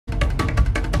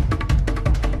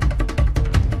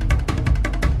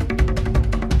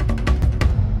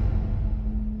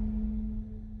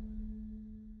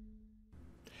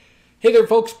Hey there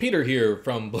folks, Peter here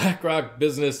from BlackRock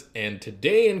Business, and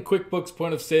today in QuickBooks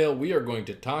Point of Sale we are going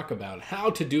to talk about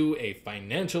how to do a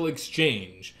financial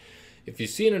exchange. If you've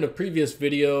seen in a previous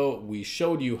video, we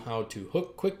showed you how to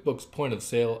hook QuickBooks Point of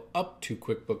Sale up to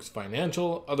QuickBooks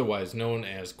Financial, otherwise known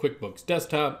as QuickBooks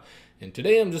Desktop, and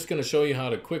today I'm just going to show you how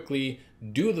to quickly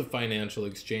do the financial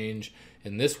exchange,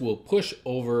 and this will push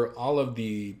over all of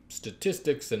the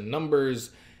statistics and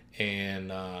numbers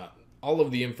and all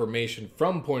of the information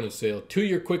from Point of Sale to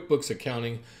your QuickBooks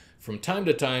accounting. From time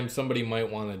to time, somebody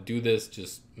might want to do this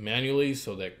just manually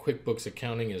so that QuickBooks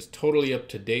accounting is totally up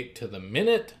to date to the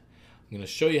minute. I'm going to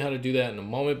show you how to do that in a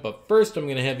moment, but first I'm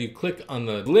going to have you click on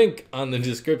the link on the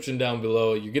description down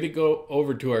below. You're going to go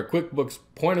over to our QuickBooks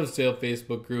Point of Sale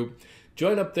Facebook group.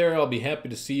 Join up there. I'll be happy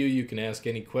to see you. You can ask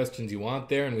any questions you want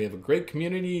there, and we have a great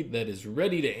community that is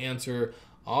ready to answer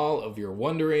all of your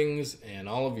wonderings and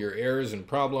all of your errors and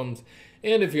problems.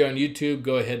 And if you're on YouTube,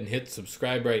 go ahead and hit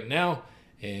subscribe right now,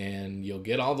 and you'll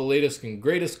get all the latest and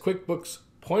greatest QuickBooks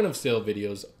Point of Sale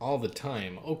videos all the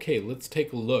time. Okay, let's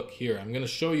take a look here. I'm going to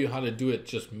show you how to do it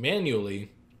just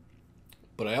manually,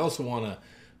 but I also want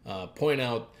to point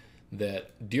out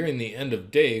that during the end of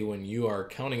day, when you are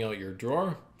counting out your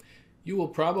drawer, you will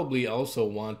probably also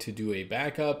want to do a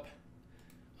backup.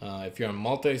 If you're on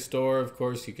multi-store, of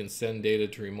course, you can send data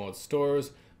to remote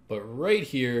stores. But right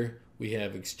here, we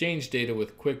have exchange data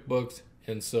with QuickBooks.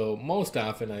 And so most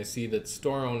often I see that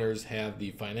store owners have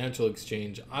the financial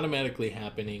exchange automatically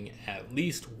happening at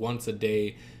least once a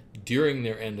day during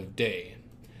their end of day.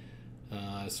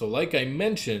 So like I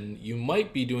mentioned, you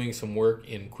might be doing some work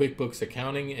in QuickBooks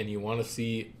accounting and you want to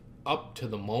see up to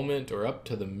the moment or up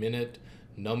to the minute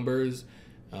numbers,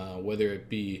 whether it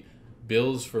be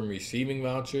bills from receiving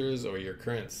vouchers or your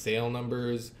current sale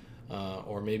numbers,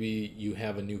 or maybe you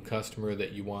have a new customer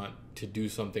that you want to do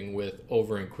something with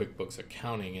over in QuickBooks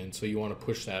accounting, and so you want to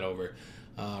push that over.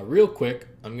 Real quick,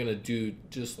 I'm going to do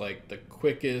just like the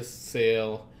quickest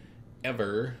sale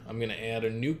ever. I'm going to add a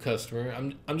new customer.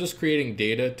 I'm just creating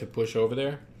data to push over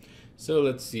there. So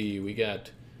let's see, we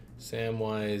got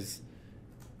Samwise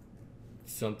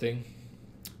something,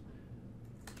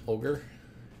 Ogre.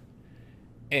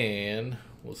 And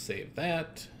we'll save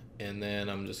that, and then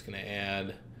I'm just going to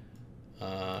add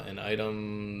an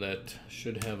item that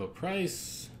should have a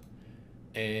price,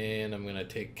 and I'm going to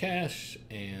take cash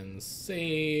and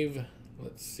save.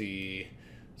 Let's see,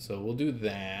 so we'll do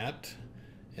that.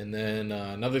 And then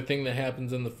another thing that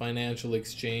happens in the financial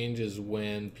exchange is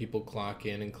when people clock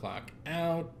in and clock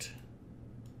out.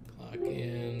 Clock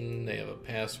in, they have a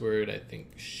password. I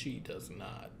think she does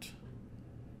not.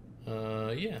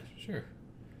 Yeah, sure.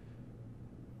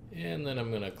 And then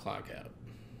I'm going to clock out.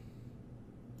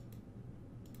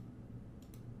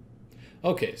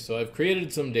 Okay, so I've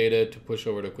created some data to push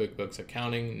over to QuickBooks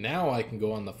Accounting. Now I can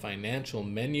go on the financial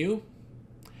menu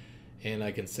and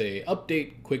I can say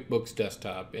update QuickBooks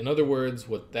Desktop. In other words,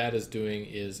 what that is doing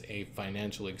is a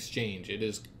financial exchange. It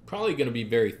is probably going to be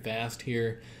very fast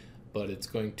here, but it's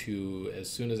going to, as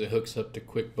soon as it hooks up to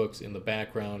QuickBooks in the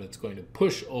background, it's going to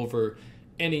push over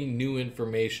any new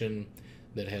information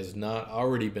that has not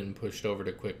already been pushed over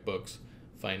to QuickBooks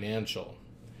Financial.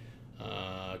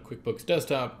 QuickBooks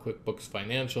Desktop, QuickBooks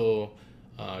Financial,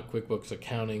 QuickBooks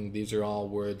Accounting, these are all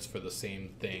words for the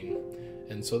same thing.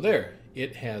 And so there,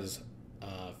 it has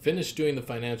finished doing the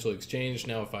financial exchange.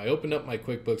 Now if I opened up my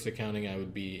QuickBooks Accounting, I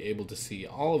would be able to see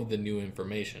all of the new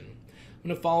information. I'm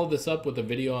going to follow this up with a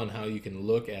video on how you can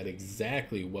look at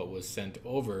exactly what was sent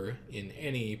over in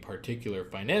any particular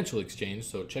financial exchange,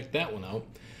 so check that one out.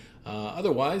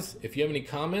 Otherwise, if you have any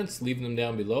comments, leave them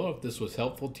down below. If this was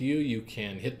helpful to you, you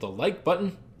can hit the like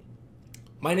button.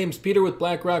 My name's Peter with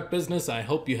BlackRock Business. I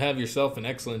hope you have yourself an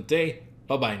excellent day.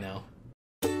 Bye-bye now.